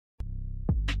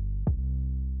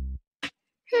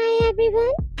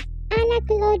everyone,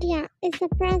 Claudia is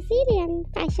a Brazilian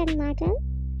fashion model,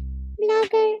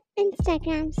 blogger,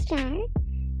 Instagram star,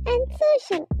 and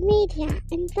social media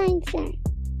influencer.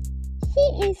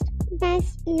 She is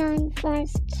best known for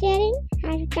sharing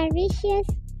her curvaceous,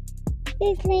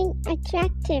 sizzling,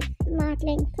 attractive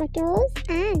modeling photos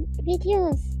and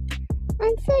videos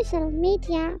on social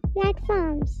media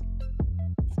platforms,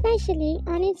 especially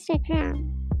on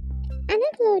Instagram.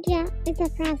 Claudia is a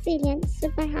Brazilian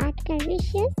super hot,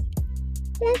 curvaceous,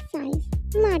 plus-size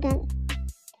model.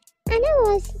 Anna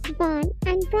was born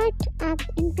and brought up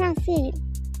in Brazil,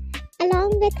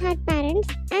 along with her parents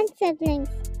and siblings.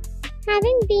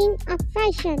 Having been a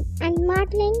fashion and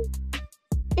modeling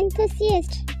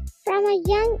enthusiast from a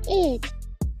young age,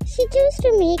 she chose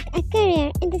to make a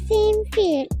career in the same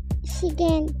field. She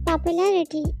gained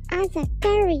popularity as a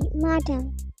curvy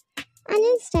model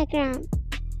on Instagram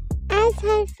as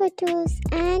her photos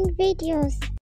and videos